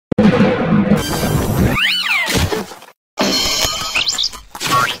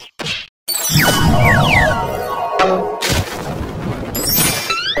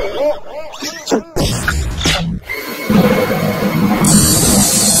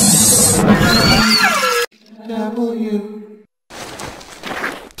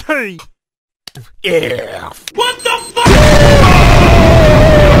T F. What the fuck?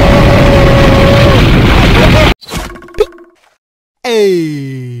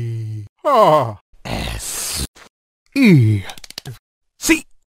 A S E C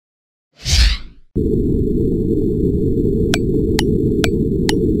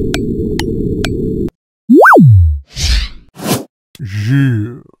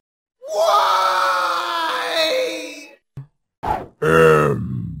G Y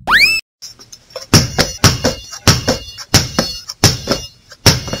M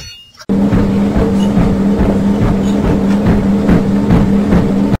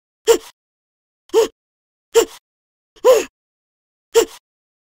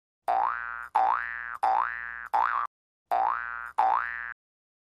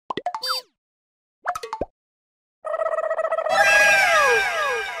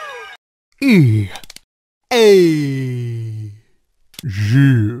E A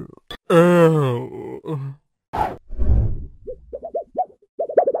G L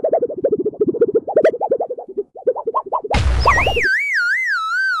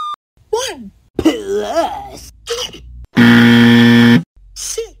 1 plus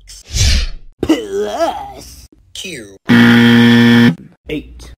 6 plus Q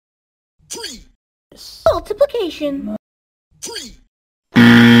 8 3 multiplication 3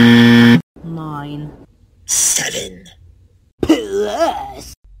 9 7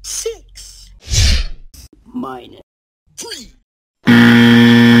 plus 6 minus 3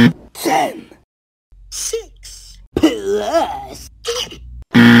 10 6 plus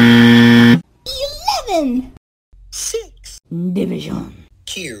 11 6 division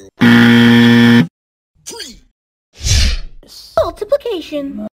Q 3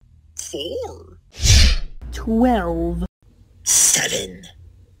 multiplication 4 12 7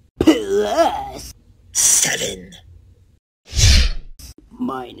 plus 7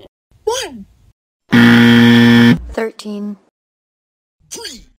 minus 1 13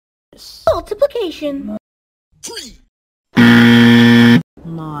 3 multiplication 3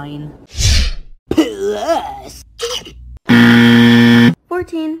 9 plus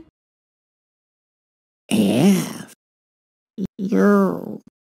 14 F U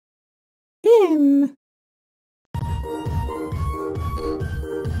M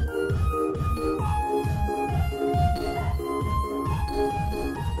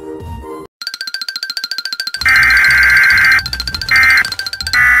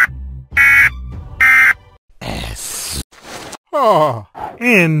S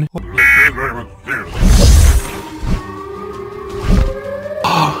N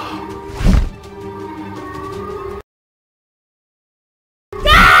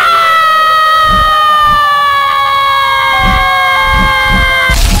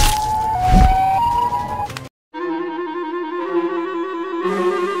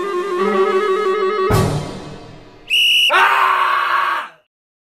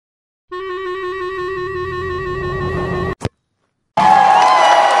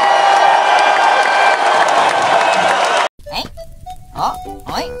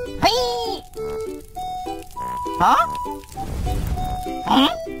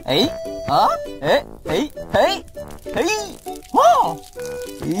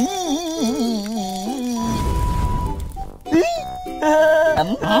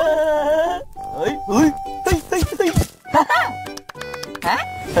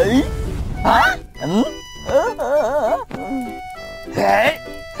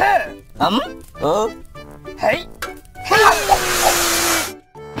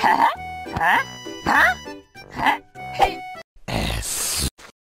S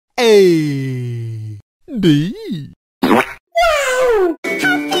A D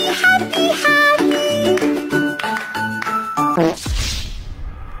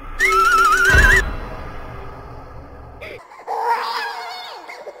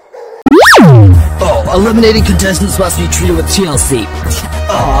Oh, eliminating contestants must be treated with TLC.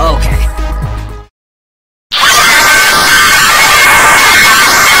 Oh, okay.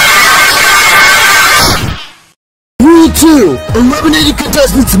 Rule 2. Eliminated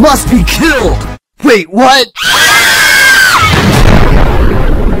contestants must be killed! Wait, what?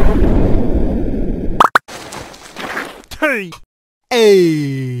 T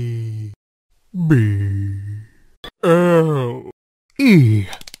A B L E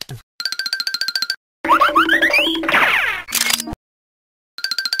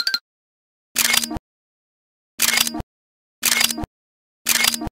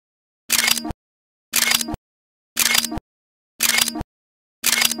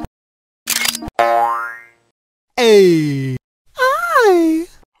A I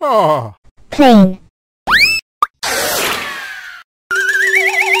Play.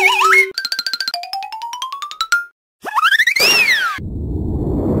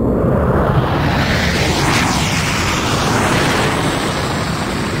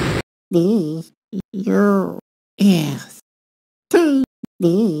 D U S T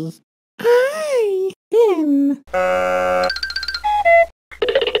D I N.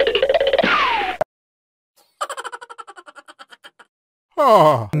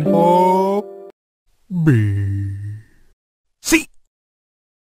 Ah. O. B. C.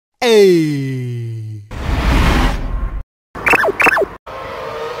 A.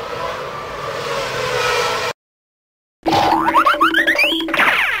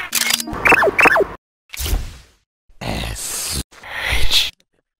 S. H.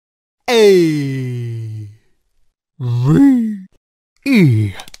 A. V.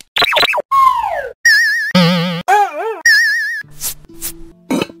 E.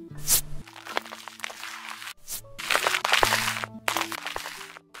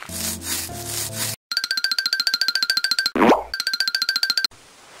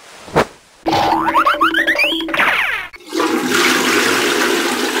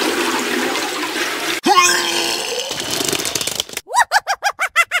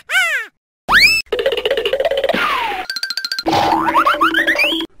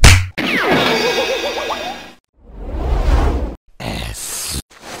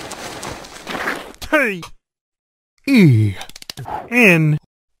 T. E. N.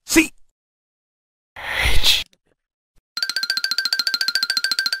 C. H.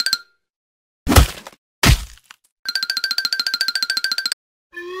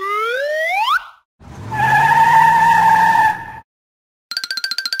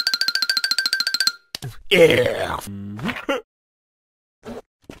 F.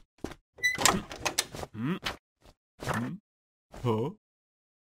 Huh?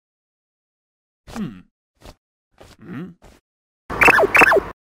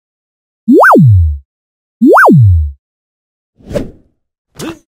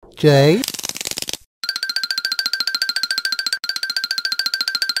 J.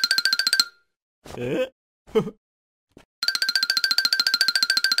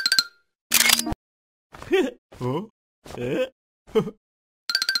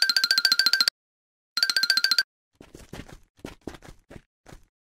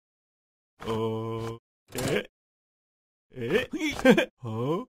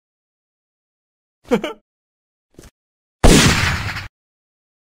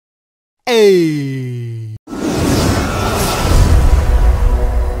 A.